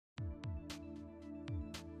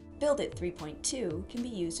BuildIT 3.2 can be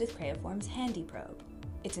used with Creaform's HandyPROBE.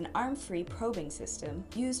 It's an arm-free probing system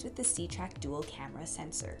used with the C-Track dual camera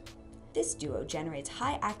sensor. This duo generates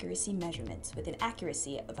high accuracy measurements with an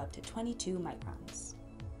accuracy of up to 22 microns.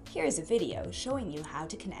 Here is a video showing you how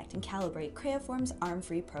to connect and calibrate Creaform's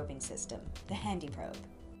arm-free probing system, the HandyPROBE.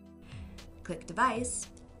 Click Device,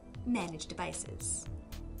 Manage Devices.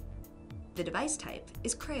 The device type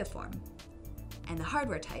is Creaform, and the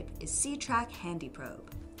hardware type is C-Track HandyPROBE.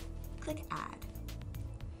 Click Add.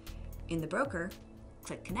 In the broker,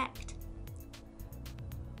 click Connect.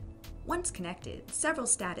 Once connected, several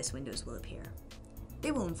status windows will appear.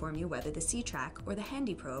 They will inform you whether the C-Track or the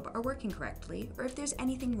HandyPROBE are working correctly or if there's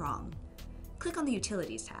anything wrong. Click on the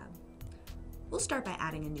Utilities tab. We'll start by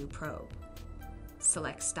adding a new probe.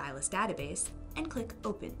 Select Stylus Database and click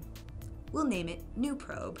Open. We'll name it New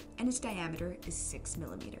Probe and its diameter is 6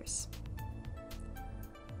 millimeters.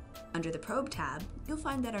 Under the Probe tab, you'll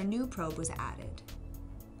find that our new probe was added.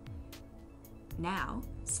 Now,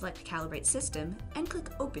 select Calibrate System and click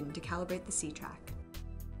Open to calibrate the C-Track.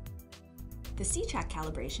 The C-Track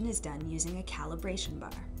calibration is done using a calibration bar.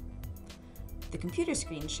 The computer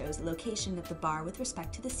screen shows the location of the bar with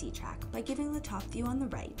respect to the C-Track by giving the top view on the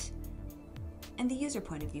right and the user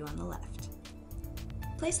point of view on the left.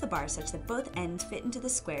 Place the bar such that both ends fit into the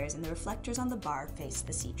squares and the reflectors on the bar face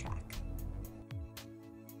the C-Track.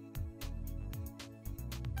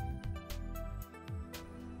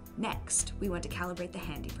 Next, we want to calibrate the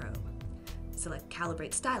HandyPROBE. Select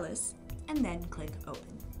Calibrate Stylus and then click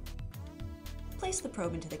Open. Place the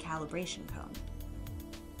probe into the calibration cone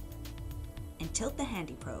and tilt the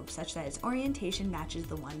HandyPROBE such that its orientation matches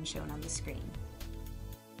the one shown on the screen.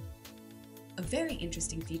 A very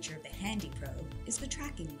interesting feature of the HandyPROBE is the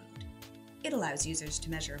tracking mode. It allows users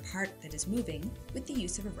to measure a part that is moving with the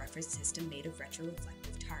use of a reference system made of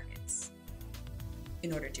retroreflective targets.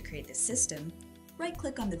 In order to create this system,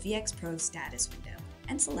 right-click on the VxProbe status window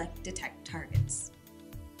and select Detect Targets.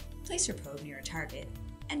 Place your probe near a target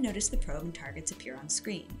and notice the probe and targets appear on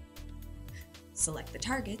screen. Select the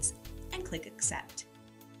targets and click Accept.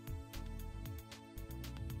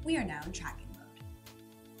 We are now in tracking mode.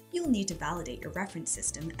 You will need to validate your reference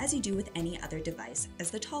system as you do with any other device,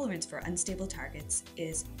 as the tolerance for unstable targets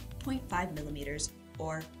is 0.5 millimeters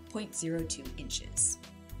or 0.02 inches.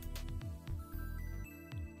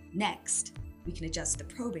 Next, we can adjust the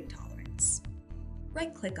probing tolerance.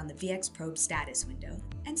 Right-click on the VxProbe status window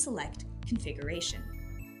and select Configuration.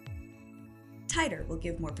 Tighter will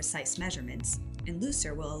give more precise measurements, and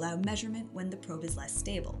looser will allow measurement when the probe is less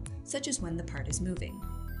stable, such as when the part is moving.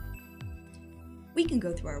 We can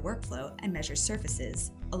go through our workflow and measure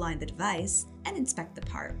surfaces, align the device, and inspect the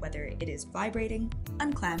part, whether it is vibrating,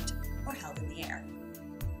 unclamped, or held in the air.